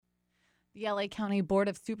The LA County Board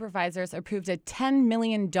of Supervisors approved a $10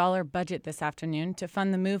 million budget this afternoon to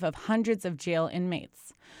fund the move of hundreds of jail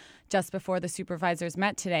inmates. Just before the supervisors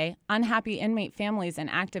met today, unhappy inmate families and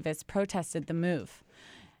activists protested the move.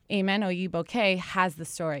 Amen Oyiboke has the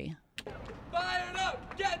story. Fired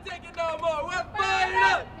up! Can't take it no more! We're fired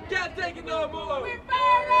up! Can't take it no more! We're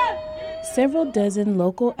fired up! Several dozen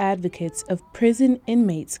local advocates of prison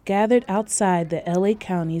inmates gathered outside the LA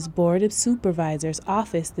County's Board of Supervisors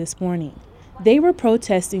office this morning. They were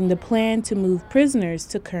protesting the plan to move prisoners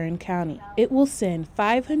to Kern County. It will send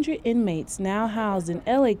 500 inmates now housed in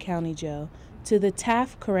LA County Jail to the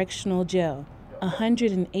Taft Correctional Jail,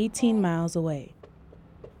 118 miles away.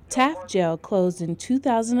 Taft Jail closed in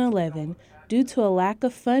 2011 due to a lack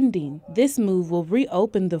of funding. This move will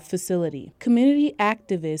reopen the facility. Community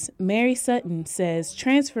activist Mary Sutton says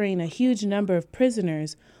transferring a huge number of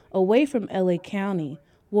prisoners away from LA County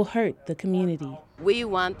will hurt the community. We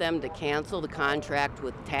want them to cancel the contract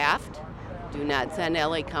with Taft. Do not send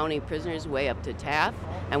LA County prisoners way up to Taft.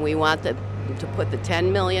 And we want them to put the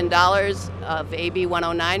 $10 million of AB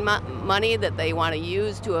 109 money that they want to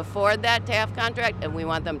use to afford that Taft contract, and we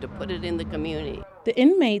want them to put it in the community. The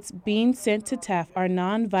inmates being sent to Taft are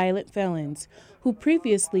nonviolent felons who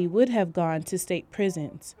previously would have gone to state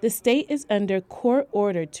prisons. The state is under court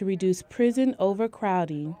order to reduce prison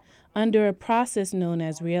overcrowding under a process known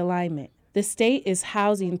as realignment. The state is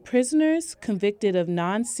housing prisoners convicted of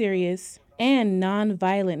non-serious and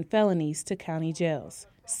nonviolent felonies to county jails.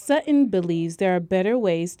 Sutton believes there are better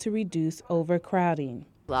ways to reduce overcrowding.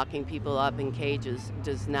 Locking people up in cages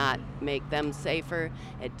does not make them safer.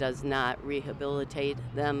 It does not rehabilitate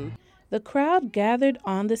them. The crowd gathered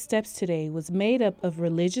on the steps today was made up of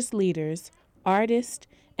religious leaders, artists,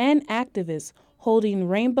 and activists holding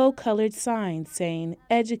rainbow-colored signs saying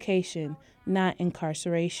education, not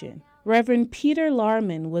incarceration. Reverend Peter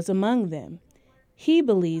Larman was among them. He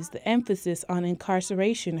believes the emphasis on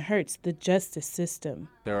incarceration hurts the justice system.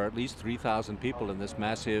 There are at least 3,000 people in this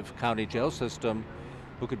massive county jail system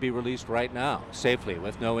who could be released right now, safely,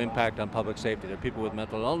 with no impact on public safety. There are people with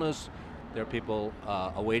mental illness, there are people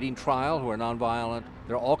awaiting trial who are nonviolent.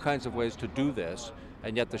 There are all kinds of ways to do this,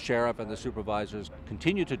 and yet the sheriff and the supervisors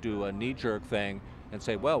continue to do a knee-jerk thing and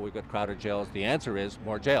say, well, we've got crowded jails. The answer is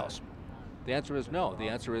more jails. The answer is no. The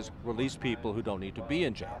answer is release people who don't need to be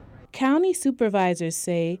in jail. County supervisors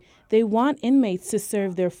say they want inmates to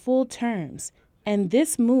serve their full terms, and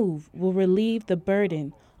this move will relieve the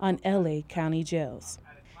burden on LA County jails.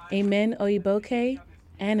 Amen Oyiboke,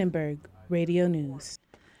 Annenberg Radio News.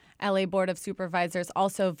 LA Board of Supervisors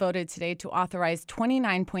also voted today to authorize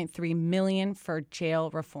 $29.3 million for jail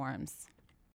reforms.